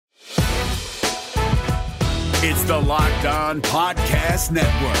It's the Locked On Podcast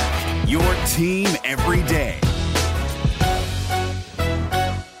Network, your team every day.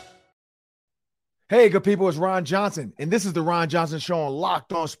 Hey, good people, it's Ron Johnson, and this is the Ron Johnson Show on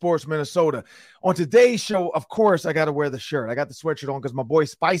Locked On Sports Minnesota. On today's show, of course, I got to wear the shirt. I got the sweatshirt on because my boy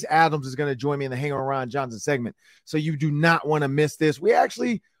Spice Adams is going to join me in the Hang on Ron Johnson segment, so you do not want to miss this. We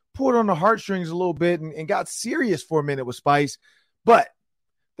actually pulled on the heartstrings a little bit and got serious for a minute with Spice, but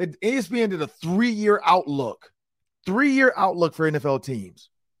the ESPN did a three-year outlook for NFL teams,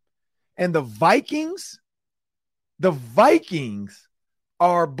 and the Vikings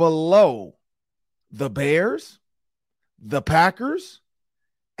are below the Bears, the Packers,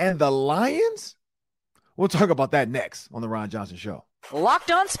 and the Lions? We'll talk about that next on the Ron Johnson Show. Locked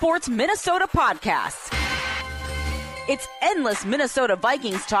On Sports Minnesota Podcasts. It's endless Minnesota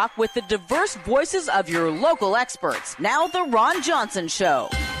Vikings talk with the diverse voices of your local experts. Now the Ron Johnson Show.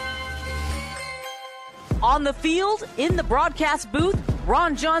 On the field, in the broadcast booth,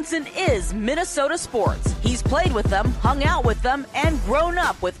 Ron Johnson is Minnesota sports. He's played with them, hung out with them, and grown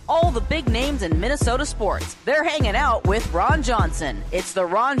up with all the big names in Minnesota sports. They're hanging out with Ron Johnson. It's the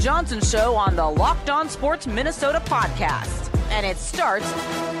Ron Johnson Show on the Locked On Sports Minnesota podcast. And it starts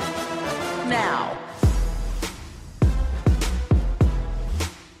now.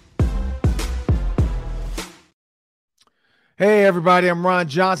 Hey, everybody, I'm Ron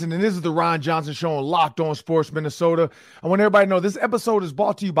Johnson, and this is the Ron Johnson Show on Locked On Sports Minnesota. I want everybody to know this episode is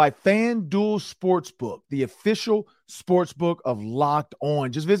brought to you by FanDuel Sportsbook, the official sportsbook of Locked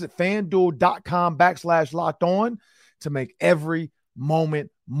On. Just visit FanDuel.com/Locked On to make every moment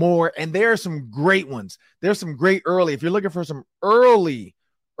more. And there are some great ones. There's some great early. If you're looking for some early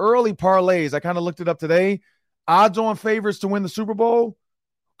parlays, I kind of looked it up today. Odds-on favorites to win the Super Bowl.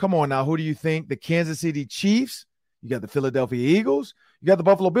 Come on now, who do you think? The Kansas City Chiefs. You got the Philadelphia Eagles. You got the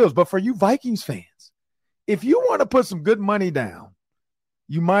Buffalo Bills. But for you Vikings fans, if you want to put some good money down,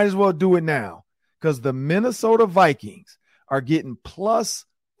 you might as well do it now because the Minnesota Vikings are getting plus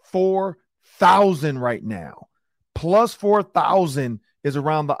 4,000 right now. Plus 4,000 is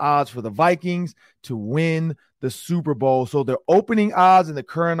around the odds for the Vikings to win the Super Bowl. So their opening odds and the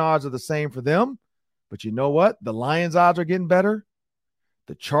current odds are the same for them. But you know what? The Lions odds are getting better.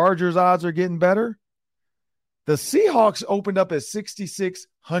 The Chargers odds are getting better. The Seahawks opened up at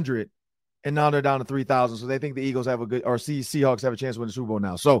 6,600, and now they're down to 3,000. So they think the Eagles have a good, or Seahawks have a chance to win the Super Bowl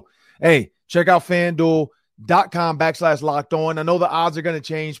now. So, hey, check out FanDuel.com/Locked On. I know the odds are going to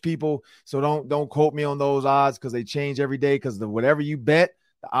change, people, so don't quote me on those odds because they change every day because whatever you bet,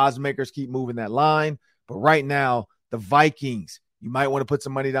 the odds makers keep moving that line. But right now, the Vikings, you might want to put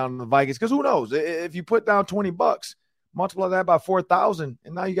some money down on the Vikings because who knows? If you put down $20, multiply that by 4,000,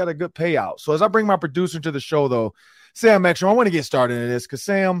 and now you got a good payout. So as I bring my producer to the show, though, Sam Ekstrom, I want to get started in this because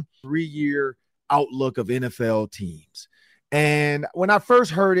Sam, 3-year outlook of NFL teams. And when I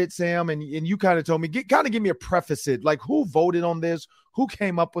first heard it, Sam, and you kind of told me, give me a preface it, like who voted on this? Who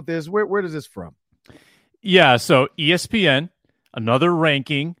came up with this? Where does this from? Yeah, so ESPN, another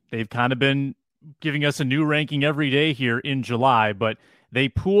ranking. They've kind of been giving us a new ranking every day here in July, but they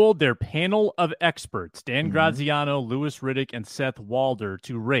pooled their panel of experts, Dan Graziano, Louis Riddick, and Seth Walder,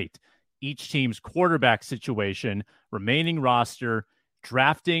 to rate each team's quarterback situation, remaining roster,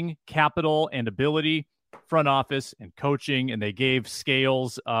 drafting, capital, and ability, front office, and coaching. And they gave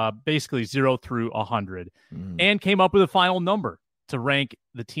scales basically 0 through 100 and came up with a final number to rank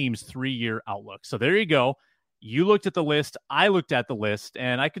the team's 3-year outlook. So there you go. You looked at the list. I looked at the list.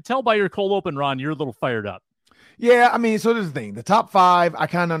 And I could tell by your cold open, Ron, you're a little fired up. Yeah, I mean, so this is the thing. The top 5, I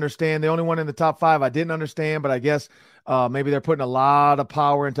kind of understand. The only one in the top 5 I didn't understand, but I guess maybe they're putting a lot of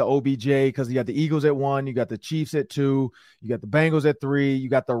power into OBJ because you got the Eagles at 1, you got the Chiefs at 2, you got the Bengals at 3, you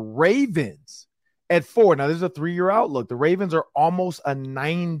got the Ravens at 4. Now, this is a 3-year outlook. The Ravens are almost a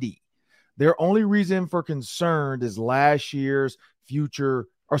 90. Their only reason for concern is last year's future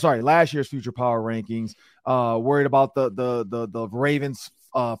power rankings. Worried about the Ravens'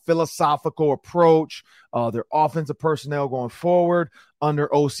 philosophical approach, their offensive personnel going forward under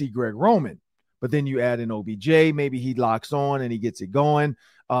OC Greg Roman. But then you add in OBJ, maybe he locks on and he gets it going.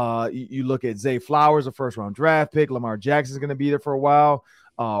 You look at Zay Flowers, a first-round draft pick. Lamar Jackson is going to be there for a while.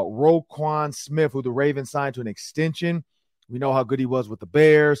 Roquan Smith, who the Ravens signed to an extension. We know how good he was with the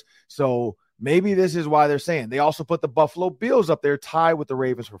Bears. So maybe this is why they're saying. They also put the Buffalo Bills up there, tied with the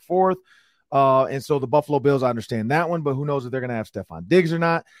Ravens for 4th. And so the Buffalo Bills, I understand that one, but who knows if they're going to have Stephon Diggs or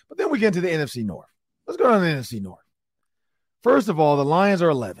not. But then we get into the NFC North. Let's go to the NFC North. First of all, the Lions are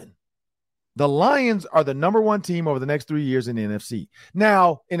 11. The Lions are the number 1 team over the next 3 years in the NFC.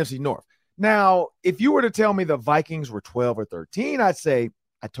 Now, NFC North. Now, if you were to tell me the Vikings were 12 or 13, I'd say,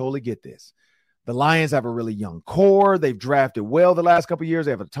 I totally get this. The Lions have a really young core. They've drafted well the last couple of years.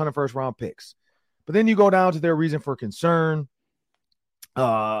 They have a ton of first-round picks. But then you go down to their reason for concern.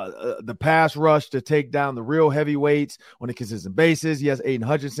 The pass rush to take down the real heavyweights on a consistent basis. Yes, Aiden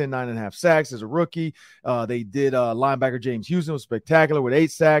Hutchinson, 9.5 sacks as a rookie. They did linebacker James Houston was spectacular with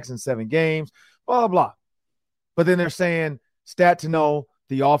 8 sacks in 7 games, blah, blah, blah. But then they're saying stat to know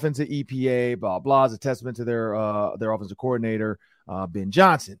the offensive EPA, blah, blah, is a testament to their offensive coordinator, Ben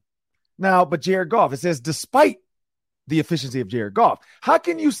Johnson. Now, but Jared Goff, it says despite the efficiency of Jared Goff. How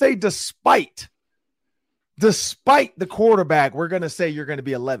can you say despite the quarterback, we're going to say you're going to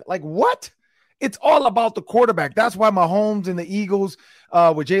be 11? Like, what? It's all about the quarterback. That's why Mahomes and the Eagles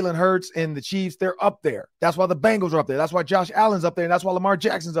with Jalen Hurts and the Chiefs, they're up there. That's why the Bengals are up there. That's why Josh Allen's up there. And that's why Lamar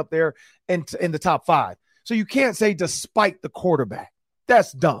Jackson's up there in the top 5. So you can't say despite the quarterback.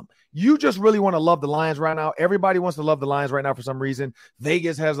 That's dumb. You just really want to love the Lions right now. Everybody wants to love the Lions right now for some reason.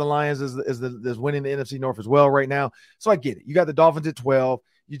 Vegas has the Lions as winning the NFC North as well right now. So I get it. You got the Dolphins at 12.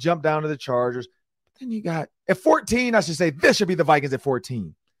 You jump down to the Chargers. Then you got at 14, I should say this should be the Vikings at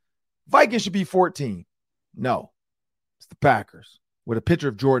 14. Vikings should be 14. No, it's the Packers with a picture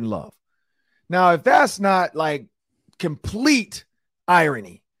of Jordan Love. Now, if that's not like complete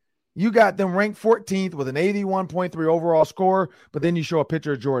irony, you got them ranked 14th with an 81.3 overall score, but then you show a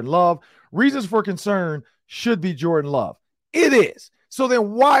picture of Jordan Love. Reasons for concern should be Jordan Love. It is. So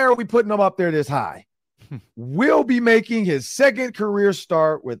then why are we putting him up there this high? Will be making his second career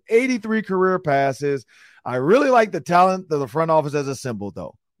start with 83 career passes. I really like the talent that the front office has assembled,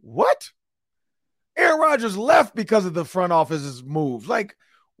 though. What? Aaron Rodgers left because of the front office's moves. Like,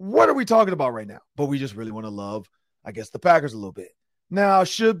 what are we talking about right now? But we just really want to love, I guess, the Packers a little bit. Now,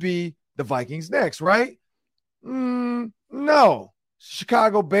 should be the Vikings next, right? No.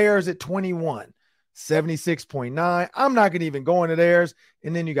 Chicago Bears at 21, 76.9. I'm not going to even go into theirs.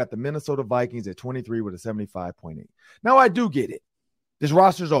 And then you got the Minnesota Vikings at 23 with a 75.8. Now, I do get it. This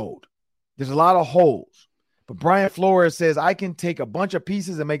roster's old. There's a lot of holes. But Brian Flores says, I can take a bunch of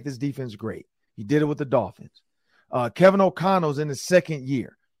pieces and make this defense great. He did it with the Dolphins. Kevin O'Connell's in his second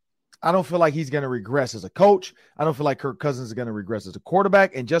year. I don't feel like he's going to regress as a coach. I don't feel like Kirk Cousins is going to regress as a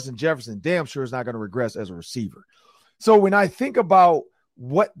quarterback. And Justin Jefferson, damn sure, is not going to regress as a receiver. So when I think about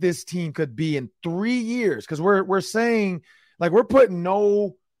what this team could be in 3 years, because we're saying, like, we're putting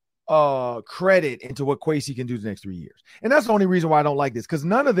no credit into what Kwesi can do the next 3 years. And that's the only reason why I don't like this, because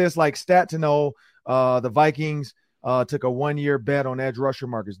none of this, like stat to know, the Vikings took a 1-year bet on edge rusher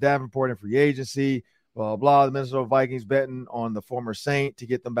Marcus Davenport in free agency. Blah, blah. The Minnesota Vikings betting on the former Saint to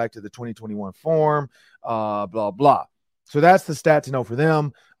get them back to the 2021 form. Blah, blah. So that's the stat to know for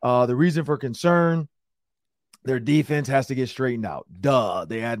them. The reason for concern, their defense has to get straightened out. Duh.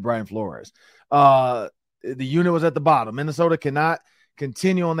 They had Brian Flores. The unit was at the bottom. Minnesota cannot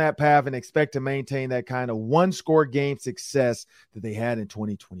continue on that path and expect to maintain that kind of one-score game success that they had in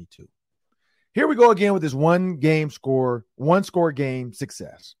 2022. Here we go again with this one-score game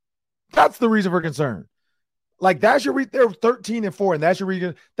success. That's the reason for concern. Like, that's your they're 13-4, and that's your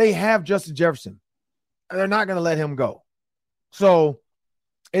reason. They have Justin Jefferson. And they're not going to let him go. So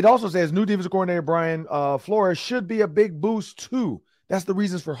it also says new defensive coordinator Brian Flores should be a big boost too. That's the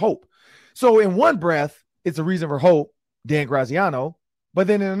reasons for hope. So in one breath, it's a reason for hope, Dan Graziano. But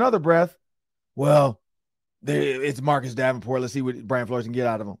then in another breath, well, it's Marcus Davenport. Let's see what Brian Flores can get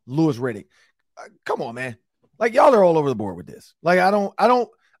out of him. Louis Riddick. Come on, man. Like, y'all are all over the board with this. Like,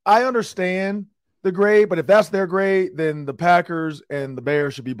 I understand the grade, but if that's their grade, then the Packers and the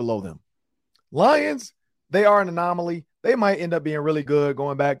Bears should be below them. Lions, they are an anomaly. They might end up being really good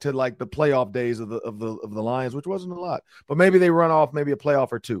going back to like the playoff days of the Lions, which wasn't a lot. But maybe they run off maybe a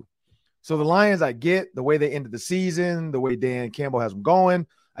playoff or two. So the Lions, I get the way they ended the season, the way Dan Campbell has them going.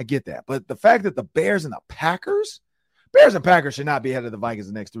 I get that. But the fact that the Bears and Packers should not be ahead of the Vikings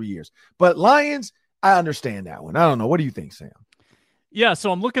the next 3 years. But Lions, I understand that one. I don't know. What do you think, Sam? Yeah,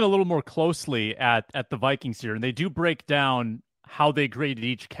 so I'm looking a little more closely at the Vikings here, and they do break down how they graded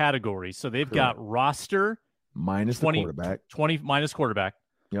each category. So they've got roster minus 20, the quarterback. 20 minus quarterback.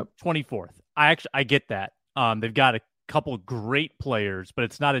 Yep. 24th. I get that. They've got a couple of great players, but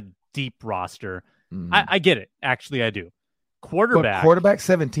it's not a deep roster. Mm-hmm. I get it. Actually, I do. Quarterback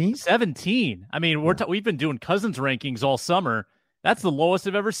 17? 17. I mean, we've been doing Cousins rankings all summer. That's the lowest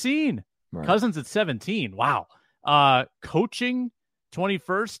I've ever seen. Right. Cousins at 17. Wow. Coaching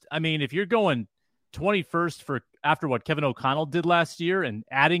 21st. I mean, if you're going 21st for after what Kevin O'Connell did last year and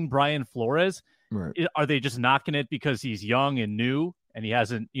adding Brian Flores, right, are they just knocking it because he's young and new and he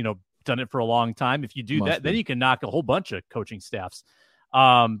hasn't, done it for a long time? If you do that, then you can knock a whole bunch of coaching staffs.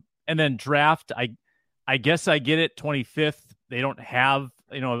 And then draft, I guess I get it. 25th. They don't have,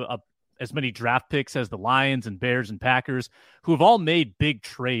 as many draft picks as the Lions and Bears and Packers, who have all made big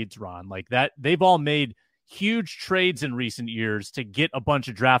trades, Ron, like that. They've all made huge trades in recent years to get a bunch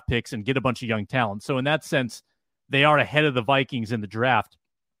of draft picks and get a bunch of young talent. So in that sense, they are ahead of the Vikings in the draft.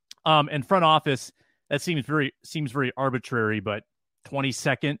 And front office, that seems very arbitrary, but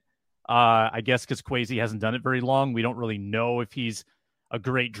 22nd, I guess, because Kwesi hasn't done it very long. We don't really know if he's a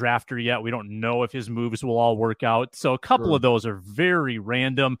great drafter yet. We don't know if his moves will all work out. So a couple of those are very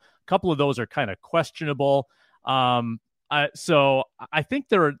random. A couple of those are kind of questionable. So I think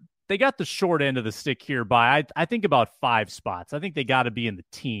they got the short end of the stick here by, I think, about 5 spots. I think they got to be in the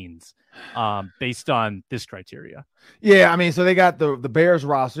teens based on this criteria. Yeah, I mean, so they got the Bears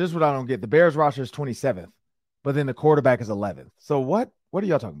roster. This is what I don't get. The Bears roster is 27th, but then the quarterback is 11th. So what are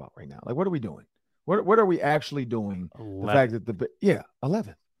y'all talking about right now? Like, what are we doing? What are we actually doing? 11. The fact that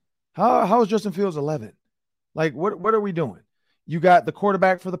 11. How is Justin Fields 11? Like, what are we doing? You got the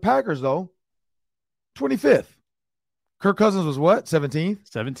quarterback for the Packers, though, 25th. Kirk Cousins was what? 17th?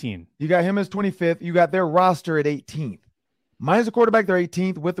 17. You got him as 25th. You got their roster at 18th. Minus the quarterback, they're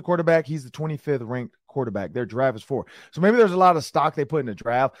 18th. With the quarterback, he's the 25th ranked quarterback. Their draft is 4. So maybe there's a lot of stock they put in the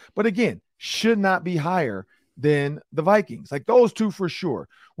draft. But again, should not be higher than the Vikings. Like those two for sure.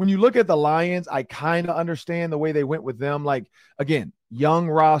 When you look at the Lions, I kind of understand the way they went with them. Like, again, young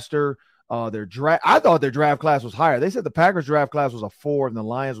roster. I thought their draft class was higher. They said the Packers draft class was a 4 and the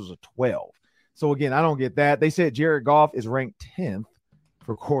Lions was a 12. So again, I don't get that. They said Jared Goff is ranked 10th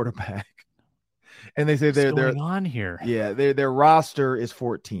for quarterback. And they say what's going on here? Yeah, their roster is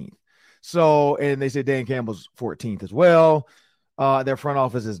 14th. So, and they said Dan Campbell's 14th as well. Their front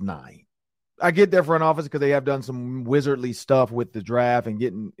office is 9. I get their front office because they have done some wizardly stuff with the draft and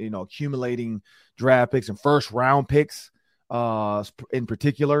getting, accumulating draft picks and first round picks in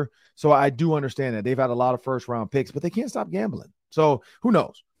particular. So I do understand that they've had a lot of first round picks, but they can't stop gambling. So who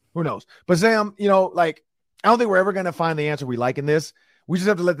knows? But Sam, I don't think we're ever going to find the answer we like in this. We just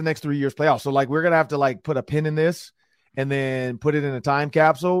have to let the next 3 years play out. So like, we're going to have to like put a pin in this and then put it in a time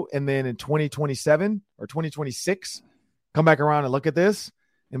capsule. And then in 2027 or 2026, come back around and look at this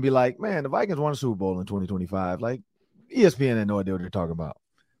and be like, man, the Vikings won a Super Bowl in 2025. Like ESPN had no idea what they're talking about,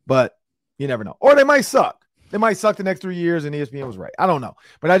 but you never know. Or they might suck. They might suck the next 3 years and ESPN was right. I don't know.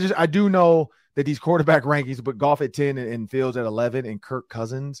 But I do know that these quarterback rankings put Goff at 10 and Fields at 11 and Kirk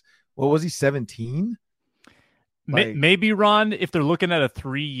Cousins, what was he, 17? Maybe, Ron, if they're looking at a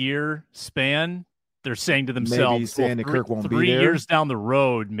 3-year span, they're saying to themselves, that Kirk won't be there. 3 years down the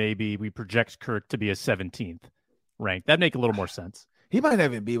road, maybe we project Kirk to be a 17th rank. That'd make a little more sense. He might not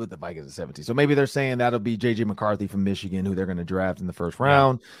even be with the Vikings at 17. So maybe they're saying that'll be J.J. McCarthy from Michigan, who they're going to draft in the first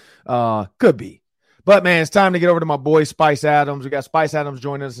round. Could be. But, man, it's time to get over to my boy Spice Adams. We got Spice Adams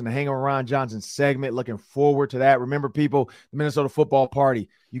joining us in the Hanging with Ron Johnson segment. Looking forward to that. Remember, people, the Minnesota Football Party.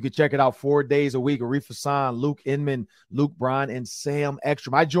 You can check it out 4 days a week. Arif Hassan, Luke Inman, Luke Bryan, and Sam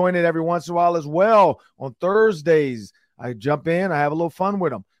Ekstrom. I join it every once in a while as well. On Thursdays, I jump in. I have a little fun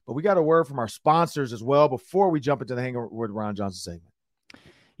with them. But we got a word from our sponsors as well before we jump into the Hanging with Ron Johnson segment.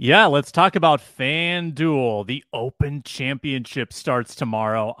 Yeah, let's talk about FanDuel. The Open Championship starts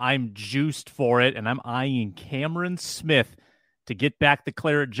tomorrow. I'm juiced for it, and I'm eyeing Cameron Smith to get back the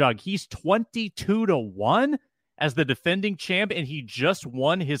claret jug. He's 22-1 as the defending champ, and he just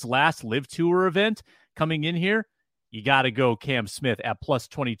won his last Live Tour event coming in here. You got to go Cam Smith at plus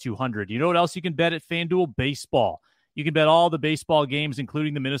 2,200. You know what else you can bet at FanDuel? Baseball. You can bet all the baseball games,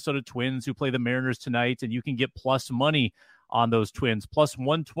 including the Minnesota Twins, who play the Mariners tonight, and you can get plus money on those Twins, plus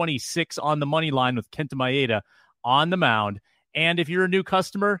 126 on the money line with Kenta Maeda on the mound. And if you're a new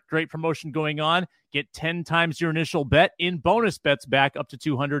customer, great promotion going on. Get 10 times your initial bet in bonus bets back up to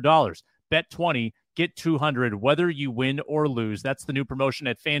 $200. Bet 20, get 200, whether you win or lose. That's the new promotion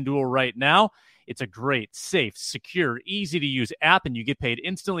at FanDuel right now. It's a great, safe, secure, easy-to-use app, and you get paid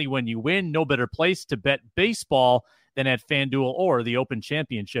instantly when you win. No better place to bet baseball than at FanDuel or the Open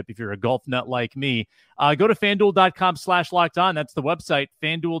Championship if you're a golf nut like me. Go to FanDuel.com/lockedon. That's the website,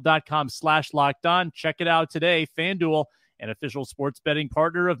 FanDuel.com/lockedon. Check it out today. FanDuel, an official sports betting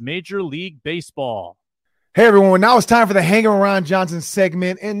partner of Major League Baseball. Hey, everyone. Now it's time for the Hanging with Ron Johnson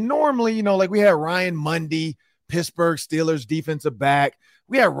segment. And normally, like we had Ryan Mundy, Pittsburgh Steelers defensive back.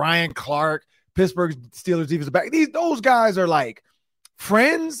 We had Ryan Clark, Pittsburgh Steelers defensive back. Those guys are like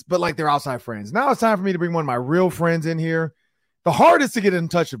friends, but like they're outside friends. Now it's time for me to bring one of my real friends in here. The hardest to get in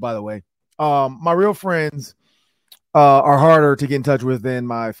touch with, by the way. My real friends are harder to get in touch with than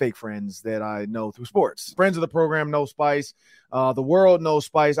my fake friends that I know through sports. Friends of the program know Spice. The world knows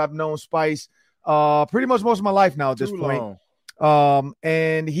Spice. I've known Spice pretty much most of my life now at this point.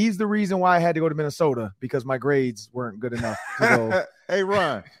 And he's the reason why I had to go to Minnesota, because my grades weren't good enough to go. Hey,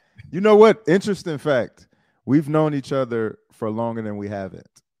 Ron. You know what? Interesting fact. We've known each other for longer than we haven't.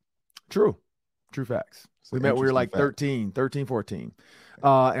 True facts. We met when we were like 13, 14.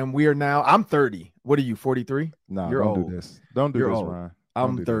 And we are now, I'm 30. What are you, 43? No, you're don't old. do this. Don't do You're this, old. Ryan.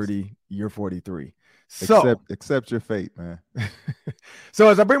 I'm 30. You're 43. So accept your fate, man. So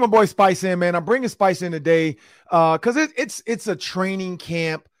as I bring my boy Spice in, man, I'm bringing Spice in today because it's a training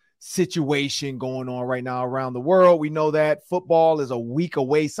camp situation going on right now around the world. We know that football is a week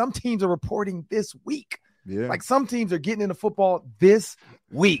away. Some teams are reporting this week. Yeah. Like some teams are getting into football this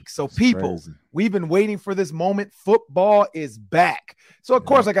week. So we've been waiting for this moment. Football is back. So of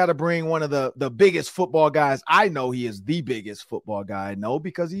course I got to bring one of the biggest football guys. I know he is the biggest football guy I know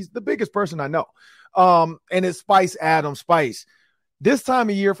because he's the biggest person I know. And it's Spice Adams. Spice, this time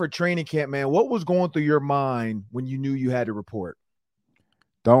of year for training camp, man, what was going through your mind when you knew you had to report?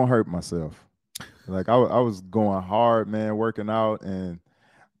 Don't hurt myself. Like I was going hard, man, working out, and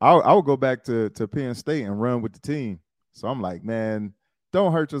I would go back to Penn State and run with the team. So I'm like, man,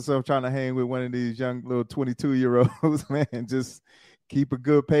 don't hurt yourself trying to hang with one of these young little 22-year-olds, man. Just keep a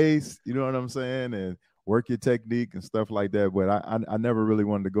good pace, you know what I'm saying, and work your technique and stuff like that. But I never really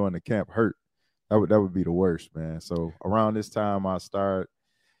wanted to go into camp hurt. That would be the worst, man. So around this time, I start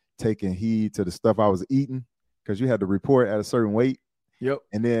taking heed to the stuff I was eating because you had to report at a certain weight. Yep.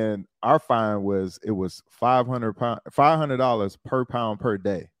 And then our fine was $500 per pound per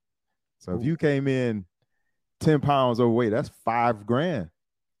day. So if you came in 10 pounds overweight, that's $5,000.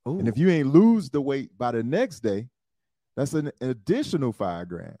 And if you ain't lose the weight by the next day, that's an additional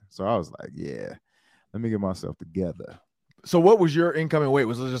 $5,000. So I was like, yeah, let me get myself together. So what was your incoming weight?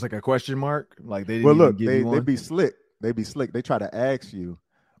 Was it just like a question mark? Like they didn't they be slick. They be slick. They try to ask you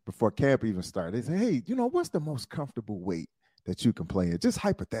before camp even started. They say, hey, what's the most comfortable weight that you can play in? Just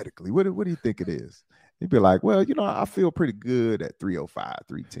hypothetically, what do you think it is? You'd be like, well, I feel pretty good at 305,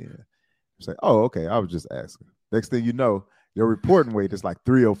 310. Say, oh, okay, I was just asking. Next thing you know, your reporting weight is like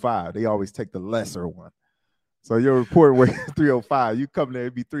 305. They always take the lesser one. So your reporting weight is 305. You come there,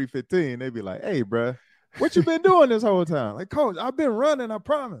 it'd be 315. They'd be like, hey, bro, what you been doing this whole time? Like, coach, I've been running, I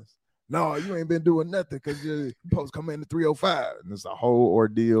promise. No, you ain't been doing nothing because you're supposed to come in to 305. And it's a whole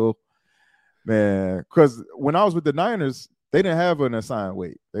ordeal, man. Because when I was with the Niners, they didn't have an assigned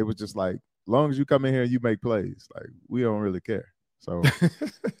weight. They was just like, as long as you come in here and you make plays, like, we don't really care. So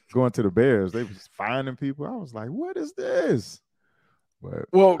going to the Bears, they was finding people. I was like, what is this? But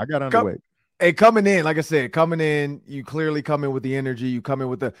I got underweight. Hey, coming in, like I said, you clearly come in with the energy. You come in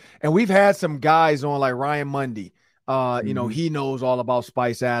with and we've had some guys on like Ryan Mundy. He knows all about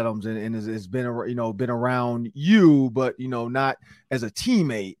Spice Adams and has been around you, but not as a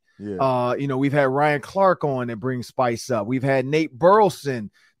teammate. Yeah. We've had Ryan Clark on that brings Spice up. We've had Nate Burleson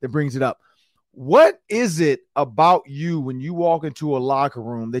that brings it up. What is it about you when you walk into a locker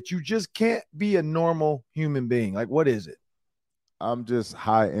room that you just can't be a normal human being? Like, what is it? I'm just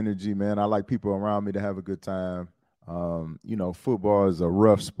high energy, man. I like people around me to have a good time. Football is a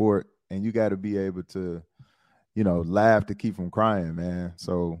rough sport, and you got to be able to, laugh to keep from crying, man.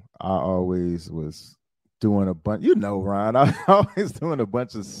 So I always was doing a bunch, Ryan, I always doing a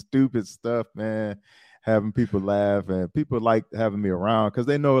bunch of stupid stuff, man, having people laugh, and people like having me around because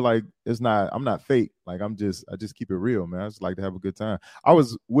they know, like, I'm not fake. Like, I just keep it real, man. I just like to have a good time. I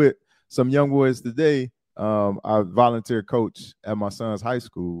was with some young boys today. I volunteer coach at my son's high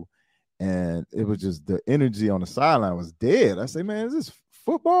school, and it was just the energy on the sideline was dead. I say, man, is this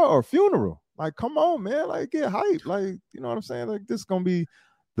football or funeral? Like, come on, man, like, get hype. Like, you know what I'm saying? Like, this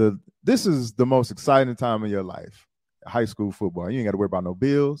is the most exciting time of your life, high school football. You ain't got to worry about no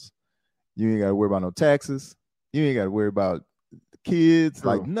bills. You ain't got to worry about no taxes. You ain't got to worry about kids,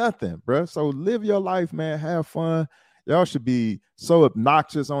 like nothing, bro. So live your life, man. Have fun. Y'all should be so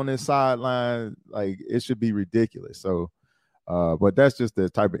obnoxious on this sideline. Like, it should be ridiculous. So, but that's just the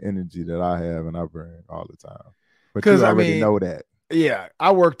type of energy that I have and I bring all the time. But you already know that. Yeah,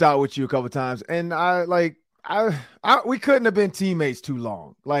 I worked out with you a couple of times, and we couldn't have been teammates too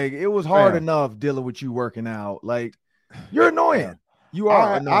long. Like, it was hard enough dealing with you working out. Like, you're annoying. You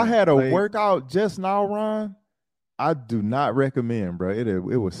are annoying. I had a workout just now, Ron. I do not recommend, bro.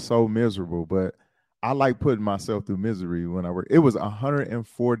 It was so miserable, but I like putting myself through misery when I work. It was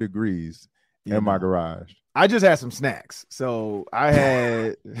 104 degrees in my garage. I just had some snacks. So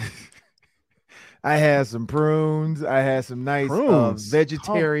I had some prunes. I had some nice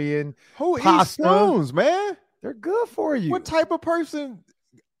vegetarian pasta. Eats prunes, man? They're good for you. What type of person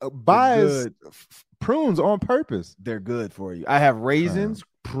buys prunes on purpose? They're good for you. I have raisins,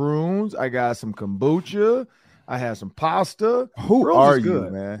 prunes. I got some kombucha. I have some pasta. Who are you,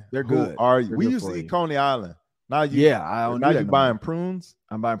 man? They're good. Who are you? We used to eat Coney Island. Now I don't now do that you no buying more. prunes.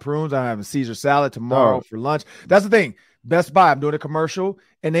 I'm buying prunes. I'm having Caesar salad tomorrow for lunch. That's the thing. Best Buy, I'm doing a commercial,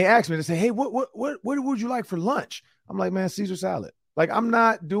 and they asked me to say, "Hey, what would you like for lunch?" I'm like, "Man, Caesar salad." Like, I'm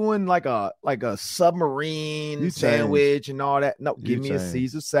not doing like a submarine sandwich and all that. No, give me a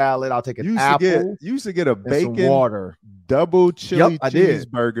Caesar salad. I'll take an apple. You used to get a bacon some water double chili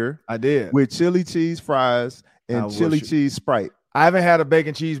cheeseburger. I did with chili cheese fries and chili cheese Sprite. I haven't had a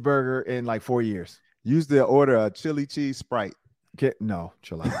bacon cheeseburger in like 4 years. Used to order a chili cheese Sprite. No,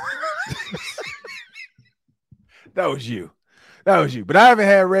 chill out. That was you. But I haven't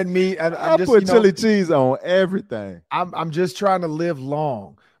had red meat. I just put chili cheese on everything. I'm just trying to live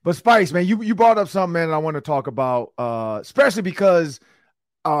long. But Spice, man, you brought up something, man, that I want to talk about, especially because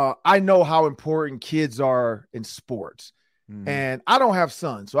I know how important kids are in sports. Mm-hmm. And I don't have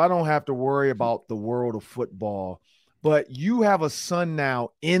sons, so I don't have to worry about the world of football. But you have a son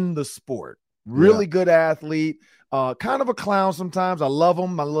now in the sport. Really good athlete. Kind of a clown sometimes. I love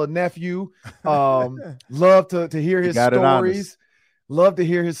him. My little nephew. Love to hear his stories. Love to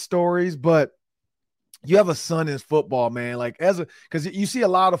hear his stories. But you have a son in football, man. Like because you see a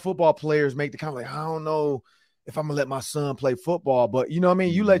lot of football players make the comment like, I don't know if I'm gonna let my son play football. But you know what I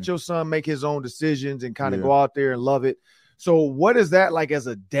mean? You let your son make his own decisions and kind of go out there and love it. So what is that like as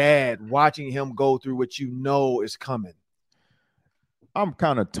a dad watching him go through what you know is coming? I'm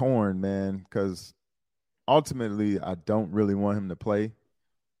kind of torn, man, because ultimately, I don't really want him to play,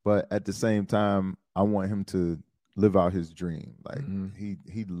 but at the same time, I want him to live out his dream. Like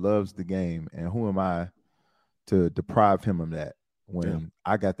he loves the game, and who am I to deprive him of that? When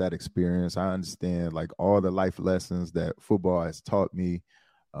I got that experience, I understand like all the life lessons that football has taught me.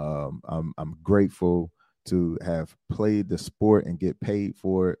 I'm grateful to have played the sport and get paid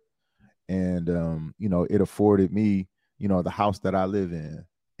for it, and it afforded me, the house that I live in,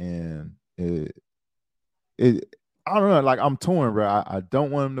 and I don't know, like I'm torn, bro. I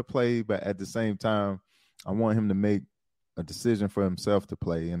don't want him to play, but at the same time, I want him to make a decision for himself to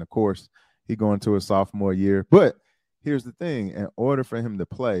play. And of course, he going to his sophomore year. But here's the thing: in order for him to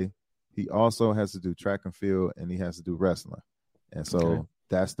play, he also has to do track and field, and he has to do wrestling. And so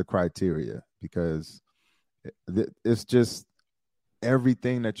that's the criteria, because it's just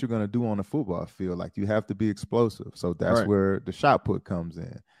everything that you're going to do on the football field. Like, you have to be explosive. So that's where the shot put comes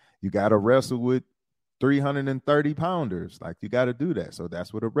in. You got to wrestle with 330 pounders. Like, you got to do that. So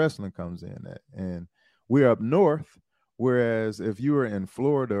that's where the wrestling comes in at. And we're up north, whereas if you were in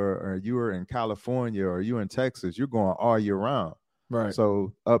Florida or you were in California or you in Texas, you're going all year round. Right.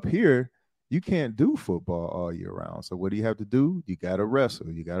 So up here, you can't do football all year round. So what do you have to do? You got to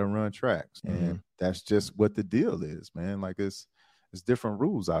wrestle. You got to run tracks. And that's just what the deal is, man. Like, it's different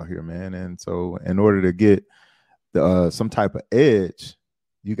rules out here, man. And so in order to get some type of edge,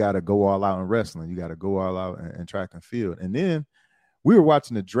 you got to go all out in wrestling. You got to go all out in track and field. And then we were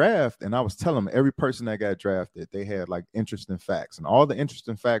watching the draft, and I was telling them every person that got drafted, they had like interesting facts. And all the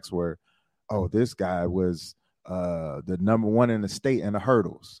interesting facts were, oh, this guy was the number one in the state in the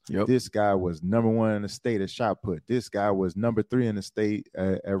hurdles. Yep. This guy was number one in the state at shot put. This guy was number 3 in the state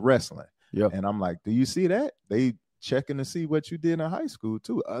at wrestling. Yep. And I'm like, do you see that? They checking to see what you did in high school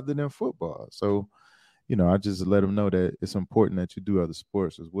too, other than football. So, I just let them know that it's important that you do other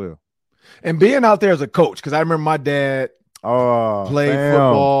sports as well. And being out there as a coach, because I remember my dad played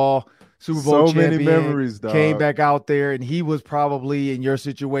football, Super Bowl champion, many memories, dog. Came back out there, and he was probably in your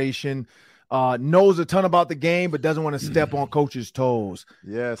situation, knows a ton about the game, but doesn't want to step on coach's toes.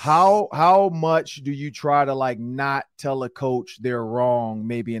 Yes. How much do you try to like not tell a coach they're wrong,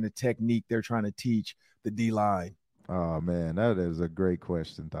 maybe in a technique they're trying to teach the D-line? Oh, man, that is a great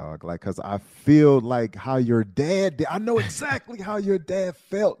question, dog. Like, because I feel like how your dad did. I know exactly how your dad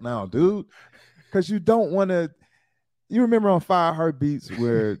felt now, dude. Because you don't want to – you remember on 5 Heartbeats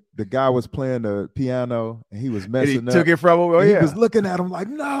where the guy was playing the piano and he was messing up. Took it from him. He was looking at him like,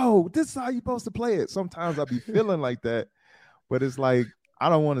 no, this is how you're supposed to play it. Sometimes I be feeling like that. But it's like, I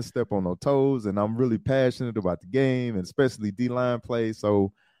don't want to step on no toes, and I'm really passionate about the game, and especially D-line play.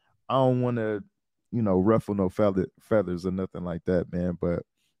 So I don't want to – ruffle no feathers or nothing like that, man. But,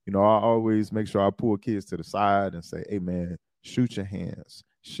 I always make sure I pull kids to the side and say, hey, man, shoot your hands.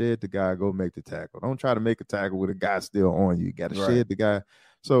 Shed the guy, go make the tackle. Don't try to make a tackle with a guy still on you. You got to shed the guy.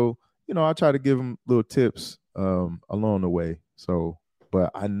 So, I try to give them little tips along the way. So,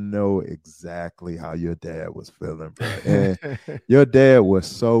 but I know exactly how your dad was feeling, bro. And your dad was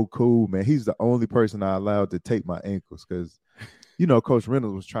so cool, man. He's the only person I allowed to tape my ankles because, Coach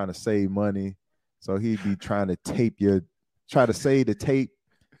Reynolds was trying to save money. So he'd be trying to save the tape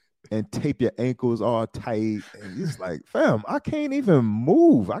and tape your ankles all tight. And it's like, fam, I can't even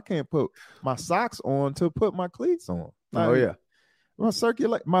move. I can't put my socks on to put my cleats on. Like, Oh yeah.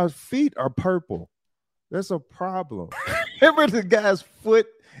 My feet are purple. That's a problem. Remember the guy's foot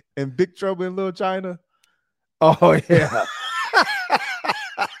in Big Trouble in Little China? Oh yeah.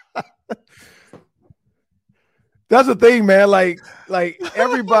 That's the thing, man. Like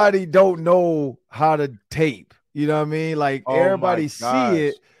everybody don't know how to tape. You know what I mean? Like everybody see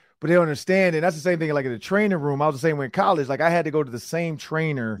it, but they don't understand it. That's the same thing like in the training room. I was the same way in college. Like I had to go to the same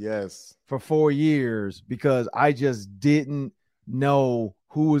trainer for 4 years because I just didn't know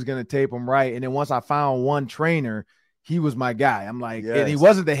who was going to tape them right. And then once I found one trainer, he was my guy. I'm like, and he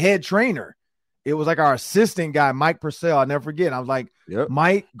wasn't the head trainer. It was like our assistant guy, Mike Purcell. I'll never forget. I was like,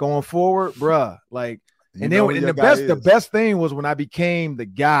 Mike, going forward, bruh. Like, and then the best thing was when I became the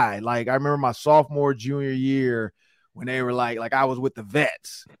guy. Like I remember my sophomore, junior year when they were like I was with the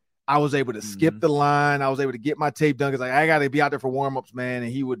vets. I was able to skip the line. I was able to get my tape done because like I got to be out there for warm-ups, man.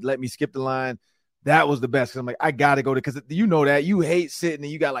 And he would let me skip the line. That was the best. Cause I'm like, I got to go to, because you know that you hate sitting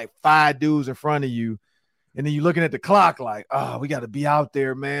and you got like 5 dudes in front of you. And then you're looking at the clock like, oh, we got to be out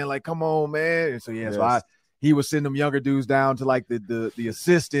there, man. Like, come on, man. And so, so he was sending them younger dudes down to like the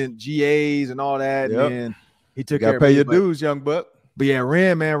assistant GAs and all that. Yep. And he took care of me. Pay your dues, young buck. But yeah,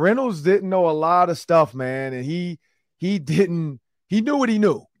 Reynolds didn't know a lot of stuff, man. And he knew what he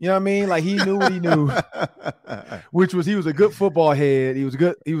knew. You know what I mean? Like he knew what he knew, which was he was a good football head. He was a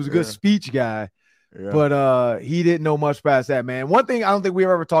good speech guy. Yeah. But he didn't know much past that, man. One thing I don't think we've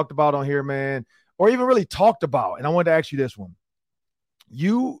ever talked about on here, man, or even really talked about, and I wanted to ask you this one.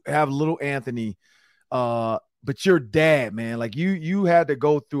 You have little Anthony, but your dad, man, like you had to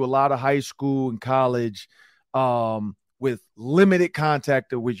go through a lot of high school and college with limited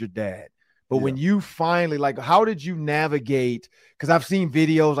contact with your dad. But when you finally, like, how did you navigate? Because I've seen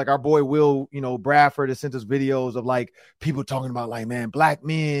videos, like our boy Will, Bradford has sent us videos of like people talking about like, man, black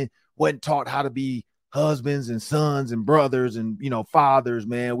men wasn't taught how to be husbands and sons and brothers and, fathers,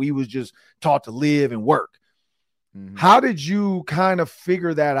 man. We was just taught to live and work. Mm-hmm. How did you kind of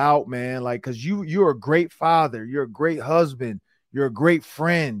figure that out, man? Like, because you're a great father. You're a great husband. You're a great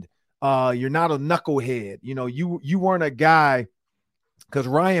friend. You're not a knucklehead. You weren't a guy. Because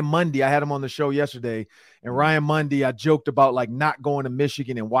Ryan Mundy, I had him on the show yesterday, and Ryan Mundy, I joked about like not going to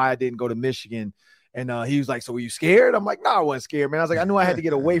Michigan and why I didn't go to Michigan. And he was like, so were you scared? I'm like, no, I wasn't scared, man. I was like, I knew I had to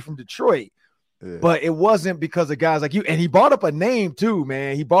get away from Detroit. Yeah. But it wasn't because of guys like you. And he brought up a name too,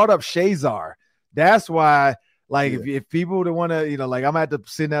 man. He brought up Shazar. That's why, like, if people would want to, like, I'm going to have to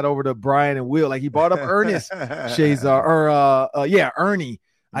send that over to Brian and Will. Like, he brought up Ernest Shazar or, Ernie.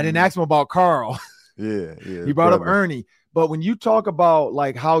 I didn't ask him about Carl. Yeah. He brought up Ernie. But when you talk about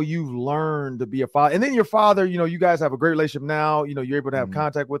like how you've learned to be a father, and then your father, you guys have a great relationship now, you're able to have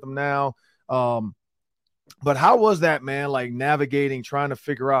contact with him now. But how was that, man? Like navigating, trying to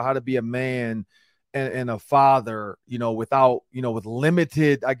figure out how to be a man and a father, without, with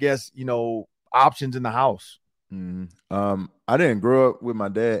limited, I guess, options in the house. I didn't grow up with my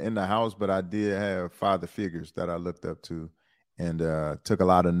dad in the house, but I did have father figures that I looked up to and took a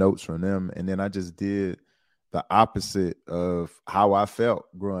lot of notes from them. And then I just did the opposite of how I felt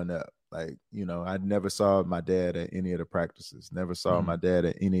growing up. Like, I never saw my dad at any of the practices, never saw my dad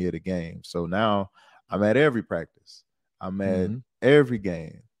at any of the games. So now I'm at every practice. I'm at every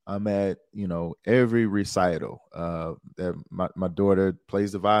game. I'm at, every recital. That my daughter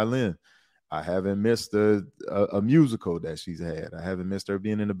plays the violin. I haven't missed a musical that she's had. I haven't missed her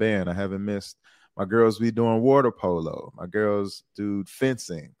being in the band. I haven't missed my girls be doing water polo. My girls do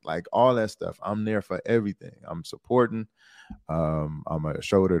fencing, like all that stuff. I'm there for everything. I'm supporting. I'm a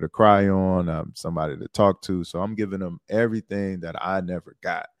shoulder to cry on. I'm somebody to talk to. So I'm giving them everything that I never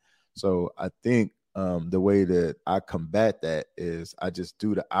got. So I think the way that I combat that is I just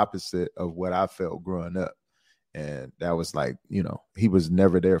do the opposite of what I felt growing up. And that was like, he was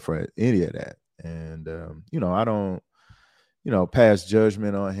never there for any of that. And, I don't, pass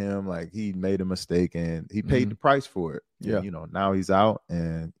judgment on him. Like he made a mistake and he paid the price for it. Yeah. And, now he's out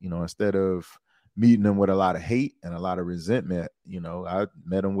and, instead of meeting him with a lot of hate and a lot of resentment, I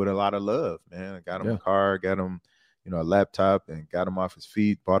met him with a lot of love, man. I got him a car, got him, a laptop and got him off his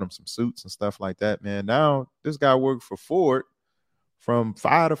feet, bought him some suits and stuff like that, man. Now this guy worked for Ford from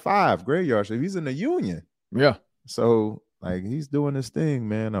 5 to 5 graveyard shift. He's in the union. Yeah. So like he's doing this thing,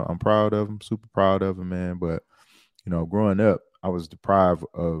 man. I'm proud of him, super proud of him, man. But, growing up, I was deprived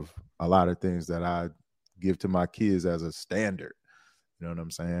of a lot of things that I give to my kids as a standard. You know what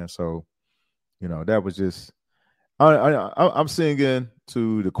I'm saying? So, that was just, I'm singing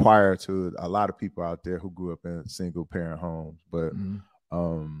to the choir to a lot of people out there who grew up in single parent homes. But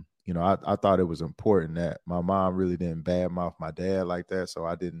you know, I thought it was important that my mom really didn't badmouth my dad like that, so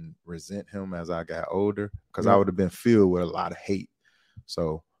I didn't resent him as I got older, because I would have been filled with a lot of hate.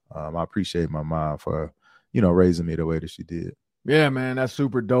 So I appreciate my mom for, you know, raising me the way that she did. Yeah, man, that's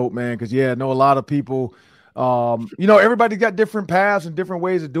super dope, man. Because I know a lot of people. You know, everybody's got different paths and different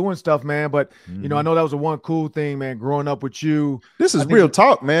ways of doing stuff, man. But you know, I know that was the one cool thing, man. Growing up with you, this is real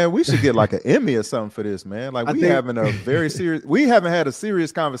talk, man. We should get like an Emmy or something for this, man. Like we haven't had a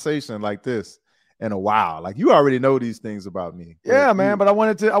serious conversation like this in a while. Like you already know these things about me. Yeah, man. But I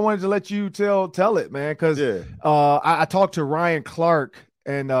wanted to let you tell it, man. Because I talked to Ryan Clark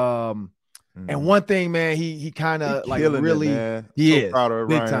and one thing, man, he kind of like really he is proud of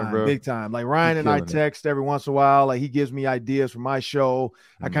big Ryan, time, bro. Big time. Like Ryan and I text every once in a while. Like he gives me ideas for my show.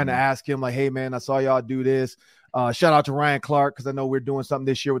 I kind of ask him like, hey man, I saw y'all do this. Shout out to Ryan Clark, because I know we're doing something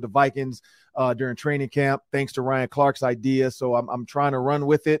this year with the Vikings during training camp. Thanks to Ryan Clark's idea. So I'm trying to run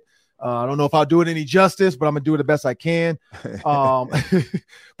with it. I don't know if I'll do it any justice, but I'm gonna do it the best I can.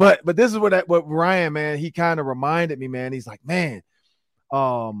 But this is what Ryan, man, he kind of reminded me, man. He's like, man,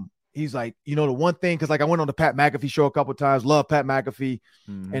 he's like, you know, the one thing, because like I went on the Pat McAfee show a couple of times, love Pat McAfee,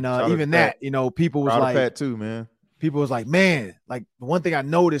 and even that, you know, people was like, Pat too, man. People was like, man, like the one thing I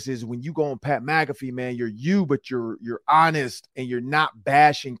noticed is when you go on Pat McAfee, man, you're you, but you're honest and you're not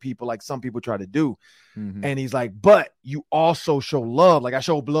bashing people like some people try to do. And he's like, but you also show love. Like I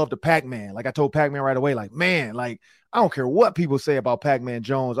showed love to Pac-Man. Like I told Pac-Man right away, like, man, like I don't care what people say about Pac-Man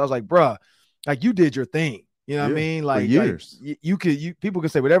Jones. I was like, bruh, like you did your thing. You know what I mean? Like, years. Like people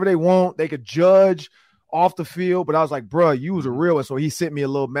could say whatever they want. They could judge off the field, but I was like, bro, you was a real one. So he sent me a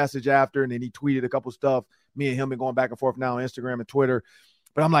little message after, and then he tweeted a couple stuff. Me and him been going back and forth now on Instagram and Twitter.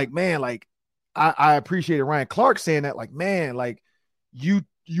 But I'm like, man, like I appreciated Ryan Clark saying that, like, man, like you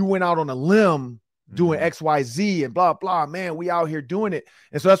went out on a limb doing X, Y, Z and blah, blah, man, we out here doing it.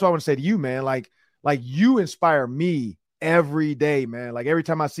 And so that's what I want to say to you, man. Like you inspire me every day, man. Like every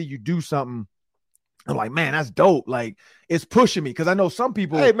time I see you do something, I'm like, man, that's dope. Like, it's pushing me because I know some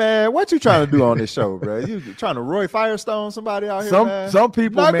people. Hey, man, what you trying to do on this show, bro? You trying to Roy Firestone somebody out here, man? Some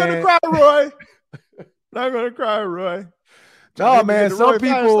people, not man. Gonna cry, Roy. Not gonna cry, Roy. No, man. Some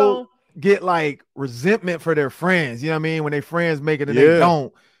people Firestone? Get like resentment for their friends. You know what I mean? When their friends make it and they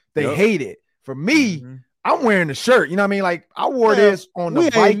don't, they hate it. For me, I'm wearing the shirt. You know what I mean? Like I wore this on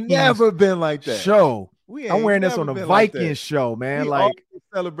the Vikings. Never been like that show. I'm wearing this on the Vikings show, man. We like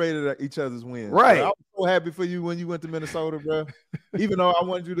celebrated each other's wins. Right. Bro. I was so happy for you when you went to Minnesota, bro. Even though I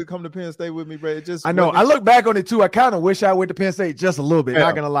wanted you to come to Penn State with me, bro. It just I know. I look back on it too. I kind of wish I went to Penn State just a little bit.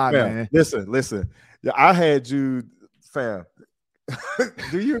 Not gonna lie, man. Listen. Yeah, I had you, fam.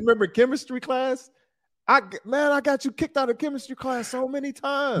 Do you remember chemistry class? I got you kicked out of chemistry class so many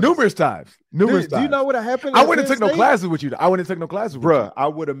times. Numerous times. Do you know what happened? I wouldn't have took no classes with you. I wouldn't have took no classes with you. Bruh, I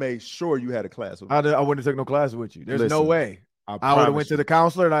would have made sure you had a class with me. I wouldn't have took no classes with you. There's no way. I would have went to the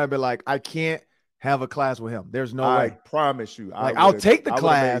counselor and I'd be like, I can't have a class with him. There's no way. I promise you. Like I'll take the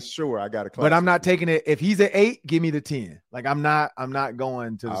class. Sure, I got a class. But I'm not taking it. If he's at 8, give me the 10. Like I'm not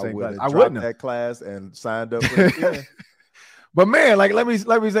going to the same class. I wouldn't have that class and signed up for it. But man, like let me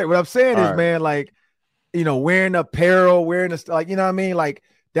say what I'm saying is, man, like, you know, wearing apparel, like, you know what I mean? Like,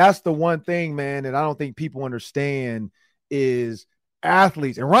 that's the one thing, man, that I don't think people understand is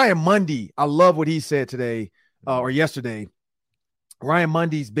athletes. And Ryan Mundy, I love what he said today or yesterday. Ryan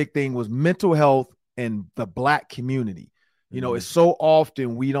Mundy's big thing was mental health and the Black community. You know, it's so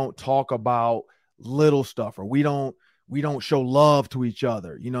often we don't talk about little stuff or we don't show love to each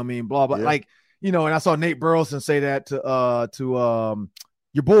other. You know what I mean? Blah, blah. Yeah. Like, you know, and I saw Nate Burleson say that to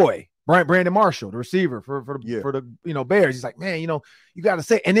your boy, Brandon Marshall, the receiver for the Bears. He's like, man, you know, you got to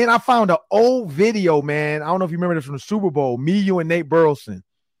say. And then I found an old video, man. I don't know if you remember this from the Super Bowl. Me, you, and Nate Burleson.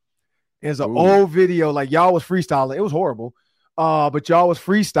 It's an old video. Like y'all was freestyling. It was horrible, but y'all was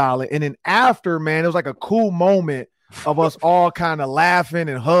freestyling. And then after, man, it was like a cool moment of us all kind of laughing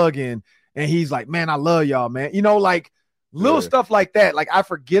and hugging. And he's like, man, I love y'all, man. You know, like little stuff like that. Like I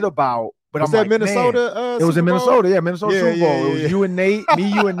forget about. But was that like, Minnesota? It was in Minnesota. Yeah, Minnesota Super Bowl. Yeah. It was you and Nate.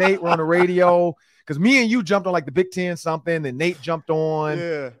 Me, you, and Nate were on the radio because me and you jumped on like the Big Ten something, and Nate jumped on,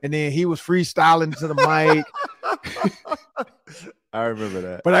 and then he was freestyling to the mic. I remember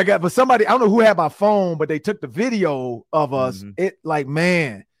that. But somebody, I don't know who had my phone, but they took the video of us. It like,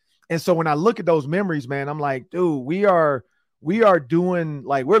 man. And so when I look at those memories, man, I'm like, dude, we are doing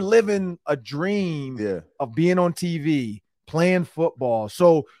like we're living a dream of being on TV. Playing football.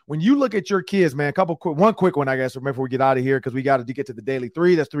 So when you look at your kids, man, one quick one, I guess, before we get out of here, because we got to get to the Daily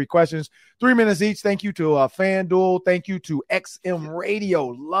 3. That's 3 questions, 3 minutes each. Thank you to FanDuel. Thank you to XM Radio.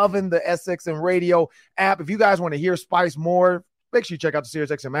 Loving the SXM Radio app. If you guys want to hear Spice more, make sure you check out the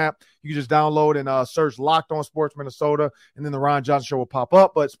SiriusXM app. You can just download and search Locked On Sports Minnesota, and then the Ron Johnson Show will pop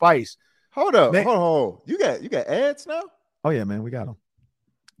up. But Spice, hold up, man, hold. You got ads now? Oh yeah, man, we got them.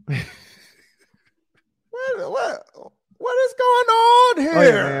 What is going on here? Oh,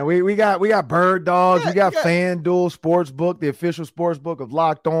 yeah, man. We got Bird Dogs, we got FanDuel Sportsbook, the official sportsbook of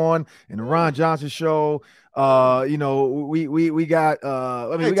Locked On, and the Ron Johnson Show. We got we got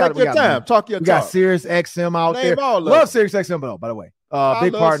talk your we talk. got SiriusXM out Name there. Love SiriusXM, by the way.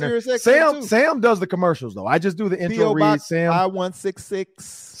 Big partner. Sam does the commercials though. I just do the intro read. Sam 5166.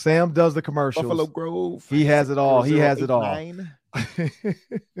 Sam does the commercials. Buffalo Grove. He has it all. He has it all. And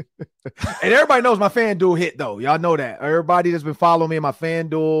everybody knows my FanDuel hit though. Y'all know that. Everybody that's been following me in my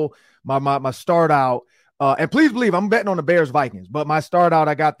FanDuel, my start out. And please believe I'm betting on the Bears Vikings, but my start out,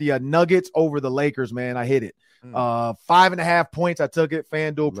 I got the Nuggets over the Lakers, man. I hit it. 5.5 points. I took it.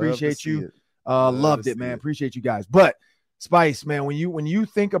 FanDuel, appreciate you. Loved it, man. Appreciate you guys. But Spice, man, when you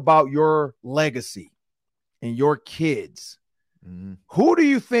think about your legacy and your kids, who do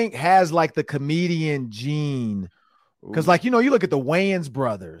you think has like the comedian gene? Because like, you look at the Wayans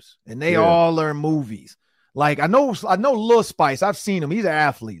brothers and they all learn movies. Like I know Lil Spice. I've seen him. He's an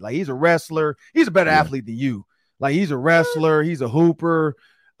athlete. Like he's a wrestler. He's a better athlete than you. Like he's a wrestler. He's a hooper.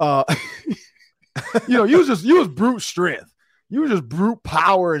 You was brute strength. You were just brute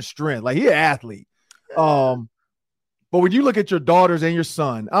power and strength. Like he's an athlete. But when you look at your daughters and your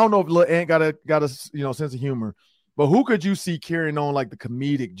son, I don't know if Lil Ant got a sense of humor, but who could you see carrying on like the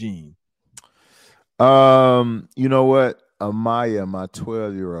comedic gene? You know what? Amaya, my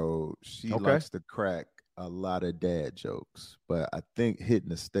 12-year-old, she likes to crack a lot of dad jokes, but I think hitting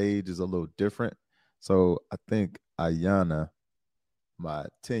the stage is a little different. So I think Ayana, my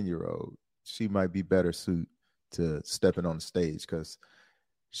 10-year-old, she might be better suited to stepping on the stage because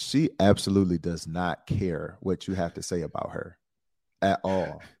she absolutely does not care what you have to say about her at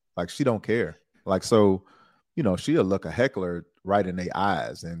all. Like she don't care. Like, so, she'll look a heckler right in their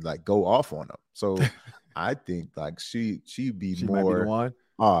eyes and like go off on them. So I think like she'd be she more. Might be the one.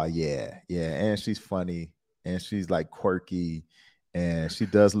 Oh yeah. And she's funny and she's like quirky and she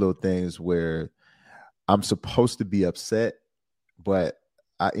does little things where I'm supposed to be upset, but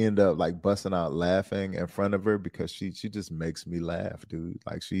I end up like busting out laughing in front of her because she just makes me laugh, dude.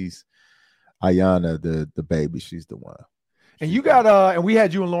 Like she's Ayana, the baby. She's the one. And you got and we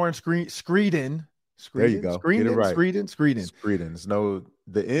had you and Lauren Screeden. There you go. Get it right. Screeden. It's no,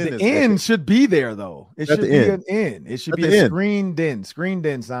 the N. The N should be there though. It should be an N. It should be a screened in. Screened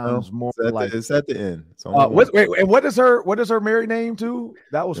in sounds more like it's at the end. Wait, and what is her married name too?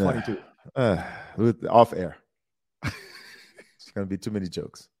 That was funny too. Off air. It's gonna be too many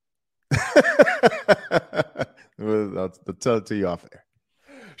jokes. I'll tell it to you off air.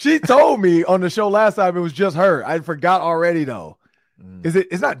 She told me on the show last time it was just her. I forgot already though.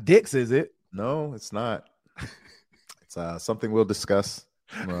 It's not Dix, is it? No, it's not. It's something we'll discuss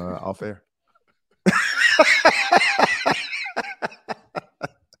off air.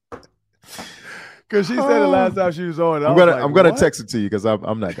 Because she said it last time she was on. I'm gonna text it to you because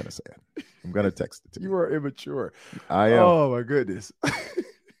I'm not gonna say it. I'm gonna text it to you. You are immature. I am. Oh my goodness.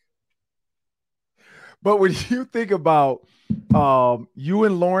 But when you think about you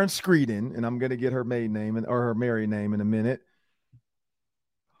and Lauren Screeden, and I'm gonna get her maiden name or her married name in a minute.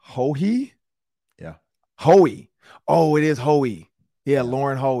 Hoey? Yeah. Hoey. Oh, it is Hoey. Yeah,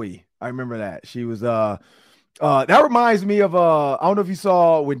 Lauren Hoey. I remember that. She was that reminds me of I don't know if you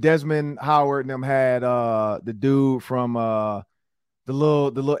saw when Desmond Howard and them had the dude from the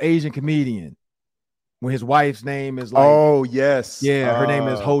little Asian comedian when his wife's name is like, oh yes. Yeah, her name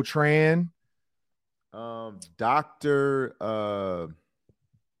is Ho Tran. Dr. What's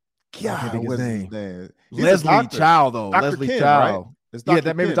his name? Leslie Chow, though. Dr. Leslie Ken, Chow. right? It's Dr.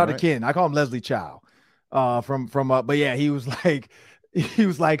 Yeah, maybe Ken, Dr. right? Ken. I call him Leslie Chow. But yeah, he was like,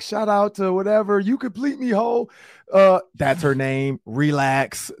 shout out to whatever, you complete me whole. That's her name.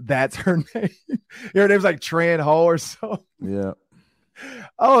 Relax. That's her name. Her name's like Tran Ho or so. Yeah.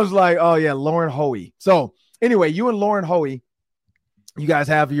 I was like, oh yeah, Lauren Hoey. So anyway, you and Lauren Hoey, you guys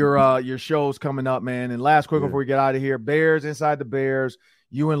have your shows coming up, man. And last quick before we get out of here, Bears Inside the Bears,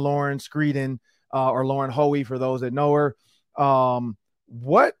 you and Lauren Screeden, or Lauren Hoey for those that know her.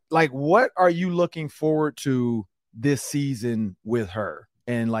 What are you looking forward to this season with her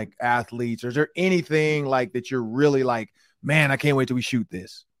and like athletes? Or is there anything like that you're really like, man, I can't wait till we shoot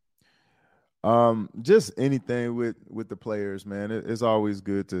this? Just anything with the players, man. It's always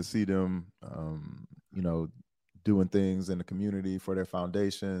good to see them, doing things in the community for their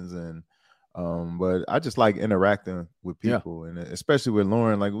foundations. And, but I just like interacting with people and especially with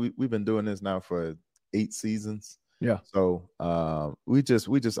Lauren. Like we've been doing this now for 8 seasons. Yeah. So we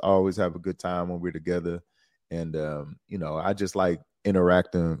just always have a good time when we're together. And, I just like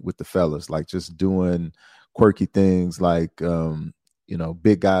interacting with the fellas, like just doing quirky things like,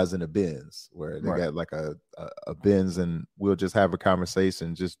 big guys in a Benz where they got like a Benz, and we'll just have a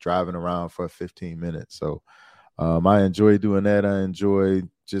conversation just driving around for 15 minutes. So I enjoy doing that. I enjoy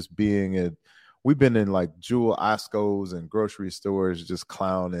just being we've been in like Jewel Oscos and grocery stores just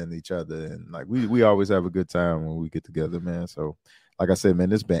clowning each other. And like we always have a good time when we get together, man. So like I said,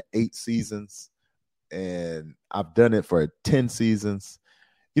 man, it's been 8 seasons and I've done it for 10 seasons.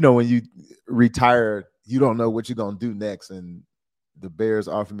 When you retire, you don't know what you're going to do next. And the Bears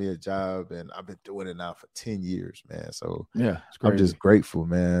offered me a job, and I've been doing it now for 10 years, man. So yeah, I'm just grateful,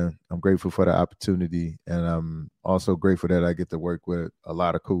 man. I'm grateful for the opportunity. And I'm also grateful that I get to work with a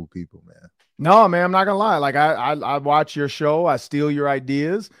lot of cool people, man. No, man, I'm not going to lie. Like I watch your show, I steal your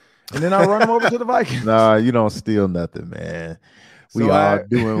ideas, and then I run them over to the Vikings. Nah, you don't steal nothing, man. We are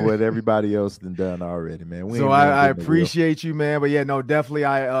doing what everybody else done already, man. I appreciate you, man. But yeah, no, definitely.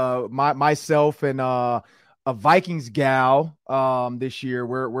 Myself and a Vikings gal this year,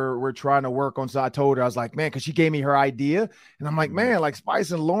 we're trying to work on. So I told her, I was like, man, because she gave me her idea, and I'm like, man, like Spice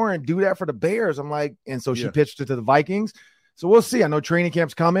and Lauren do that for the Bears. I'm like, and so she pitched it to the Vikings. So we'll see. I know training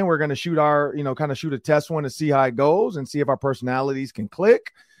camp's coming. We're going to shoot shoot a test one to see how it goes and see if our personalities can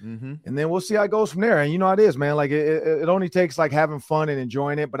click. Mm-hmm. And then we'll see how it goes from there. And you know how it is, man. Like it only takes like having fun and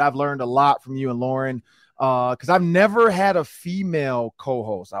enjoying it. But I've learned a lot from you and Lauren because I've never had a female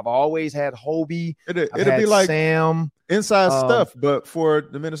co-host. I've always had Hobie. It'll be like Sam. Inside stuff, but for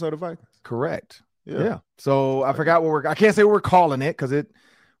the Minnesota Vikings. Correct. Yeah. So I forgot I can't say what we're calling it because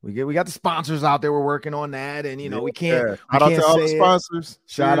we got the sponsors out there. We're working on that, and we can't. Shout out to all the sponsors.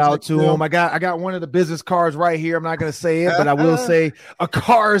 Shout out to them. I got one of the business cards right here. I'm not going to say it, but I will say a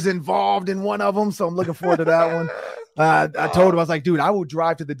car is involved in one of them, so I'm looking forward to that one. I told him, I was like, dude, I will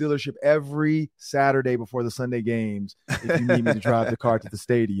drive to the dealership every Saturday before the Sunday games if you need me to drive the car to the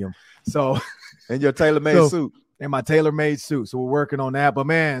stadium. So, and your tailor-made suit. And my tailor-made suit. So we're working on that. But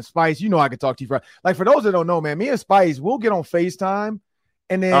man, Spice, I could talk to you for for those that don't know, man, me and Spice, we'll get on FaceTime.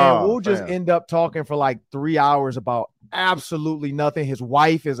 And then we'll just end up talking for like 3 hours about absolutely nothing. His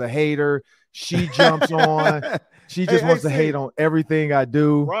wife is a hater. She jumps on. She just wants to hate on everything I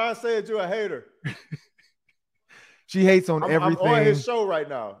do. Ron said you're a hater. She hates on everything. I'm on his show right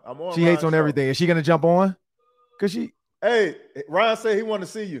now. She hates on everything. Is she going to jump on? Hey, Ron said he want to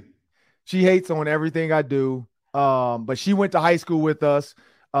see you. She hates on everything I do. But she went to high school with us.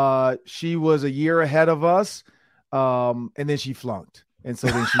 She was a year ahead of us. And then she flunked. And so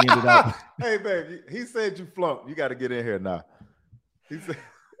then she ended up. Hey, baby, he said you flunked. You got to get in here now. He said.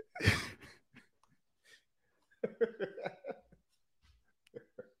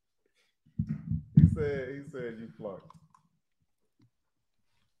 he said you flunked.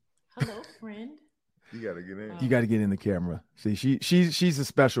 Hello, friend. You got to get in. You got to get in the camera. See, she's a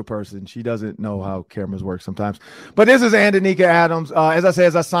special person. She doesn't know how cameras work sometimes. But this is Andanika Adams. As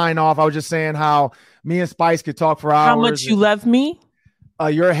I sign off, I was just saying how me and Spice could talk for hours. How much you love me?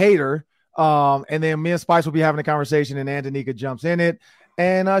 You're a hater. And then me and Spice will be having a conversation and Andanika jumps in it.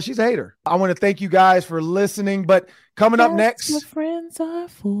 And she's a hater. I want to thank you guys for listening. But coming up next, what friends are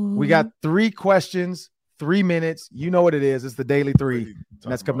for. We got 3 questions, 3 minutes. You know what it is. It's the Daily 3. And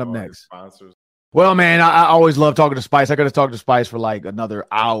that's coming up next. Sponsors. Well, man, I always love talking to Spice. I could have talked to Spice for like another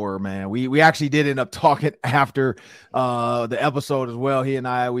hour, man. We actually did end up talking after the episode as well. He and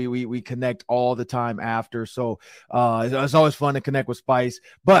I, we connect all the time after. So it's always fun to connect with Spice.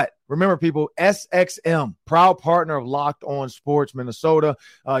 But remember, people, SXM, proud partner of Locked On Sports Minnesota.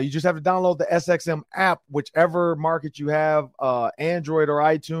 You just have to download the SXM app, whichever market you have, Android or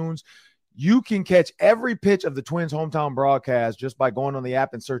iTunes. You can catch every pitch of the Twins hometown broadcast just by going on the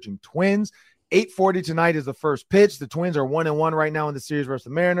app and searching Twins. 8:40 tonight is the first pitch. The Twins are 1-1 right now in the series versus the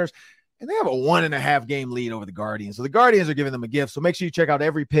Mariners, and they have a 1.5 game lead over the Guardians. So the Guardians are giving them a gift. So make sure you check out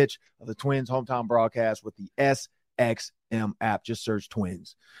every pitch of the Twins hometown broadcast with the SXM app. Just search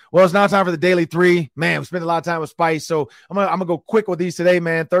Twins. Well, it's now time for the Daily 3. Man, we spent a lot of time with Spice, so I'm gonna go quick with these today,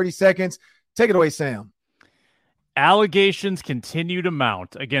 man. 30 seconds. Take it away, Sam. Allegations continue to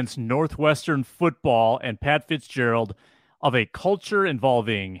mount against Northwestern football and Pat Fitzgerald of a culture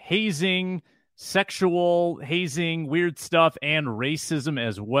involving hazing, sexual hazing, weird stuff, and racism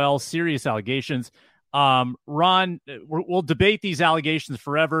as well. Serious allegations. Ron, we'll debate these allegations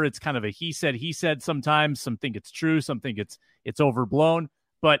forever. It's kind of a he said sometimes. Some think it's true. Some think it's overblown.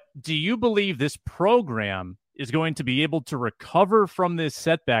 But do you believe this program is going to be able to recover from this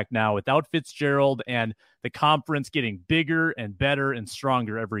setback now without Fitzgerald and the conference getting bigger and better and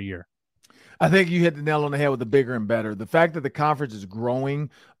stronger every year? I think you hit the nail on the head with the bigger and better. The fact that the conference is growing,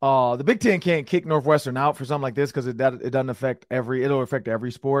 the Big Ten can't kick Northwestern out for something like this because it doesn't affect it'll affect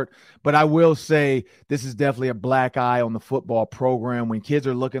every sport. But I will say this is definitely a black eye on the football program when kids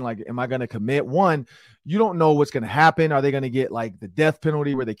are looking like, am I going to commit? One, you don't know what's going to happen. Are they going to get like the death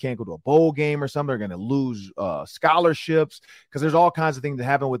penalty where they can't go to a bowl game or something? They're going to lose scholarships because there's all kinds of things that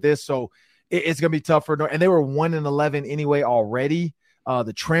happen with this. So it's going to be tough for North. And they were 1-11 anyway already.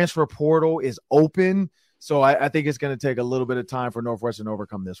 The transfer portal is open. So I think it's going to take a little bit of time for Northwestern to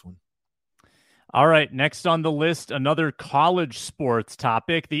overcome this one. All right, next on the list, another college sports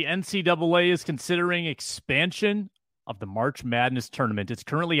topic. The NCAA is considering expansion of the March Madness tournament. It's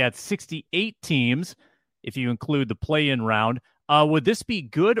currently at 68 teams, if you include the play-in round. Would this be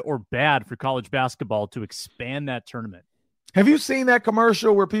good or bad for college basketball to expand that tournament? Have you seen that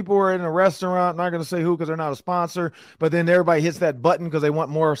commercial where people are in a restaurant, not going to say who because they're not a sponsor, but then everybody hits that button because they want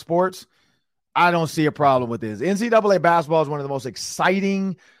more sports? I don't see a problem with this. NCAA basketball is one of the most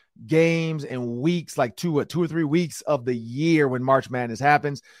exciting games and weeks, like 2 or 3 weeks of the year when March Madness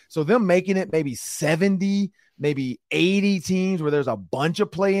happens. So them making it maybe 70, maybe 80 teams where there's a bunch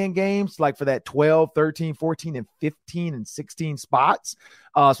of play-in games, like for that 12, 13, 14, and 15 and 16 spots.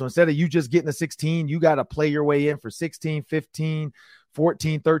 So instead of you just getting the 16, you got to play your way in for 16, 15,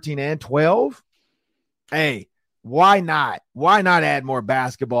 14, 13, and 12. Hey, why not? Why not add more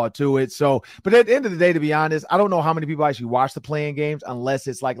basketball to it? So, but at the end of the day, to be honest, I don't know how many people actually watch the play-in games unless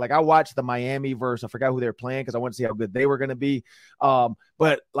it's like I watched the Miami versus, I forgot who they're playing because I want to see how good they were going to be.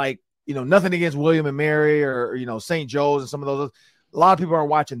 But like, you know, nothing against William and Mary or, you know, St. Joe's and some of those. A lot of people are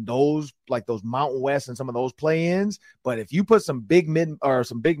watching those, like those Mountain West and some of those play-ins. But if you put some big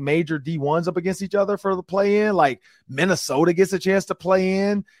some big major D1s up against each other for the play-in, like Minnesota gets a chance to play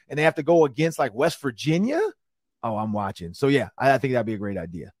in and they have to go against like West Virginia. Oh, I'm watching. So, yeah, I think that'd be a great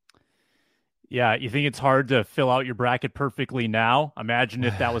idea. Yeah, you think it's hard to fill out your bracket perfectly now? Imagine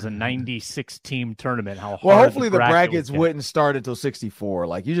if that was a 96-team tournament. How hard hopefully the brackets would wouldn't start until 64.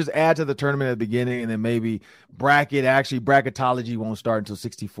 Like, you just add to the tournament at the beginning, and then maybe bracketology won't start until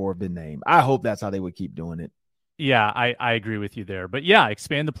 64 have been named. I hope that's how they would keep doing it. Yeah, I agree with you there. But, yeah,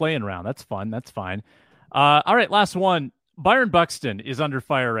 expand the play-in round. That's fun. That's fine. All right, last one. Byron Buxton is under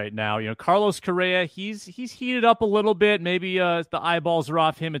fire right now. You know, Carlos Correa, he's heated up a little bit. Maybe the eyeballs are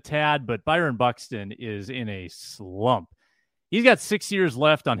off him a tad, but Byron Buxton is in a slump. He's got 6 years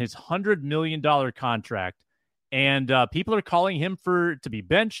left on his $100 million contract, and people are calling him to be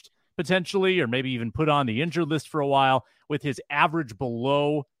benched potentially, or maybe even put on the injured list for a while with his average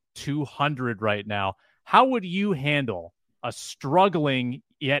below 200 right now. How would you handle a struggling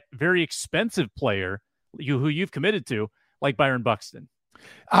yet very expensive player who you've committed to, like Byron Buxton?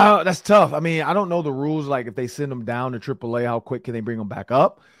 That's tough. I mean, I don't know the rules. Like if they send him down to AAA, how quick can they bring him back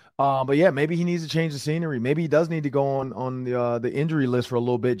up? But yeah, maybe he needs to change the scenery. Maybe he does need to go on the injury list for a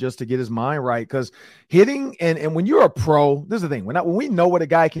little bit just to get his mind right. Because hitting and when you're a pro, this is the thing. When we know what a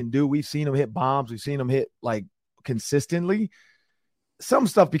guy can do, we've seen him hit bombs. We've seen him hit like consistently. Some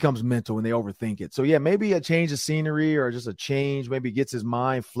stuff becomes mental when they overthink it. So yeah, maybe a change of scenery or just a change. Maybe gets his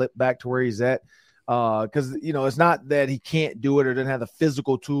mind flipped back to where he's at. Because, you know, it's not that he can't do it or doesn't have the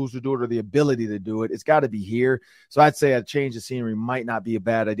physical tools to do it or the ability to do it. It's got to be here. So I'd say a change of scenery might not be a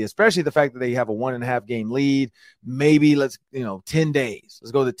bad idea, especially the fact that they have a 1.5 game lead. Maybe 10 days.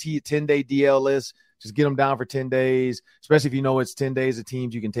 Let's go to the 10-day DL list. Just get him down for 10 days, especially if you know it's 10 days of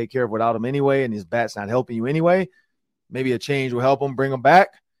teams you can take care of without him anyway, and his bat's not helping you anyway. Maybe a change will help him, bring him back,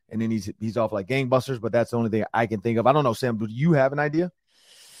 and then he's off like gangbusters, but that's the only thing I can think of. I don't know, Sam, do you have an idea?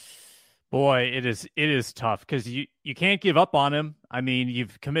 Boy, it is tough because you can't give up on him. I mean,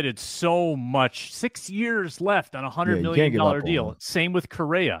 you've committed so much. 6 years left on a $100 million deal. Same with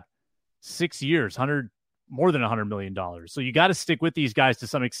Correa. 6 years, more than $100 million. So you got to stick with these guys to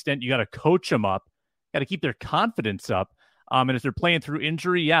some extent. You got to coach them up. Got to keep their confidence up. And if they're playing through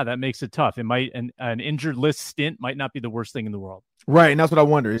injury, yeah, that makes it tough. It might an injured list stint might not be the worst thing in the world. Right, and that's what I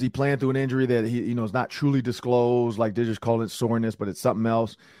wonder. Is he playing through an injury that he is not truly disclosed, like they just call it soreness, but it's something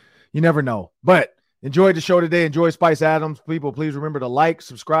else? You never know. But enjoyed the show today. Enjoy Spice Adams. People, please remember to like,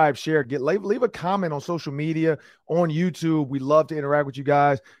 subscribe, share, leave a comment on social media, on YouTube. We love to interact with you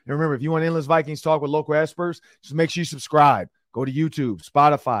guys. And remember, if you want Endless Vikings talk with local experts, just make sure you subscribe. Go to YouTube,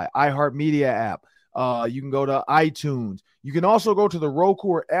 Spotify, iHeartMedia app. You can go to iTunes. You can also go to the Roku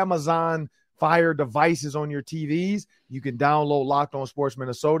or Amazon Fire devices on your TVs. You can download Locked On Sports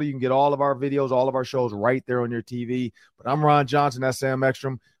Minnesota. You can get all of our videos, all of our shows right there on your TV. But I'm Ron Johnson. That's Sam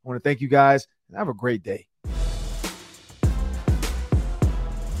Ekstrom. I want to thank you guys and have a great day.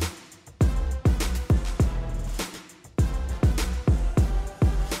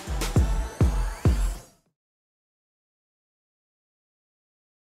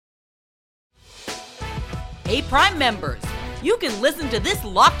 Hey, Prime members, you can listen to this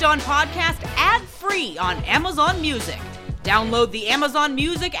Locked On podcast ad-free on Amazon Music. Download the Amazon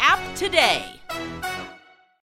Music app today.